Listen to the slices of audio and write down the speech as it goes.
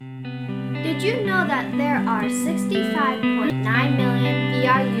Did you know that there are 65.9 million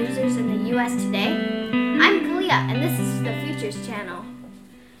VR users in the US today? I'm Kalia, and this is the Futures channel.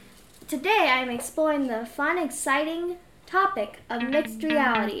 Today I'm exploring the fun, exciting topic of mixed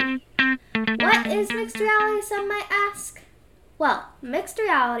reality. What is mixed reality, some might ask? Well, mixed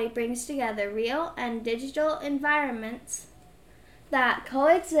reality brings together real and digital environments that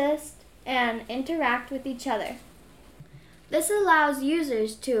coexist and interact with each other. This allows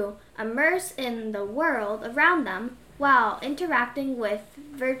users to immerse in the world around them while interacting with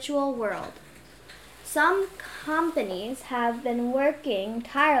virtual world. Some companies have been working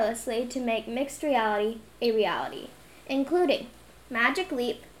tirelessly to make mixed reality a reality, including Magic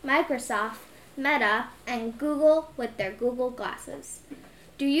Leap, Microsoft, Meta, and Google with their Google Glasses.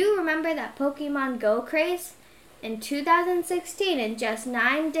 Do you remember that Pokemon Go craze? In 2016, in just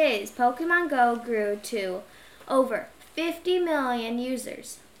 9 days, Pokemon Go grew to over 50 million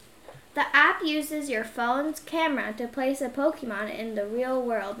users. The app uses your phone's camera to place a Pokemon in the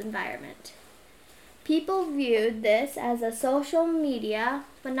real-world environment. People viewed this as a social media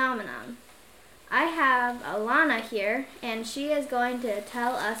phenomenon. I have Alana here, and she is going to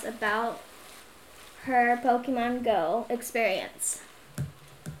tell us about her Pokemon Go experience.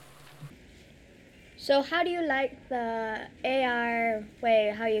 So how do you like the AR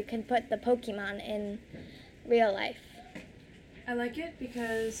way, how you can put the Pokemon in real life? I like it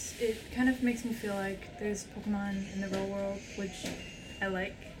because it kind of makes me feel like there's Pokemon in the real world, which I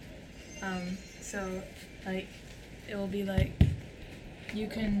like. So it will be like you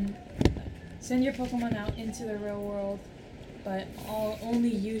can send your Pokemon out into the real world, but I'll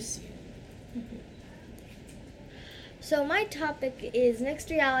only use you. So my topic is mixed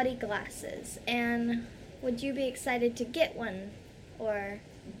reality glasses, and would you be excited to get one or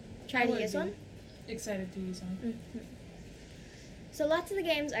try to use one? Excited to use one. Mm-hmm. So lots of the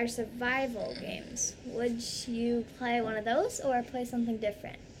games are survival games. Would you play one of those or play something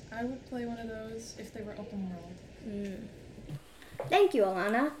different? I would play one of those if they were open world. Thank you,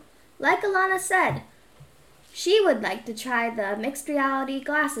 Alana. Like Alana said, she would like to try the mixed reality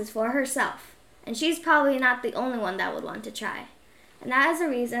glasses for herself. And she's probably not the only one that would want to try. And that is a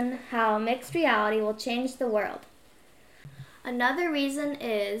reason how mixed reality will change the world. Another reason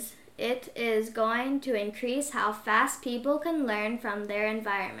is it is going to increase how fast people can learn from their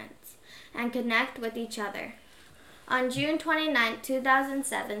environments and connect with each other. On June 29,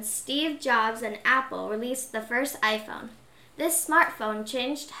 2007, Steve Jobs and Apple released the first iPhone. This smartphone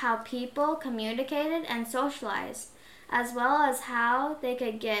changed how people communicated and socialized, as well as how they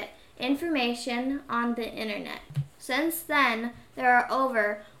could get information on the internet. Since then, there are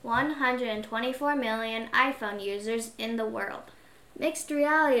over 124 million iPhone users in the world. Mixed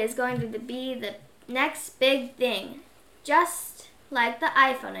reality is going to be the next big thing, just like the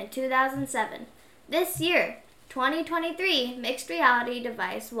iPhone in 2007. This year, 2023, mixed reality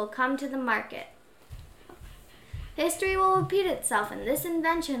device will come to the market. History will repeat itself, and this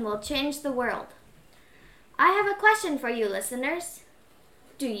invention will change the world. I have a question for you listeners.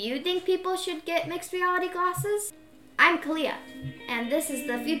 Do you think people should get mixed reality glasses? I'm Kalia, and this is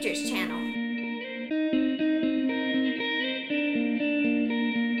the Futures channel.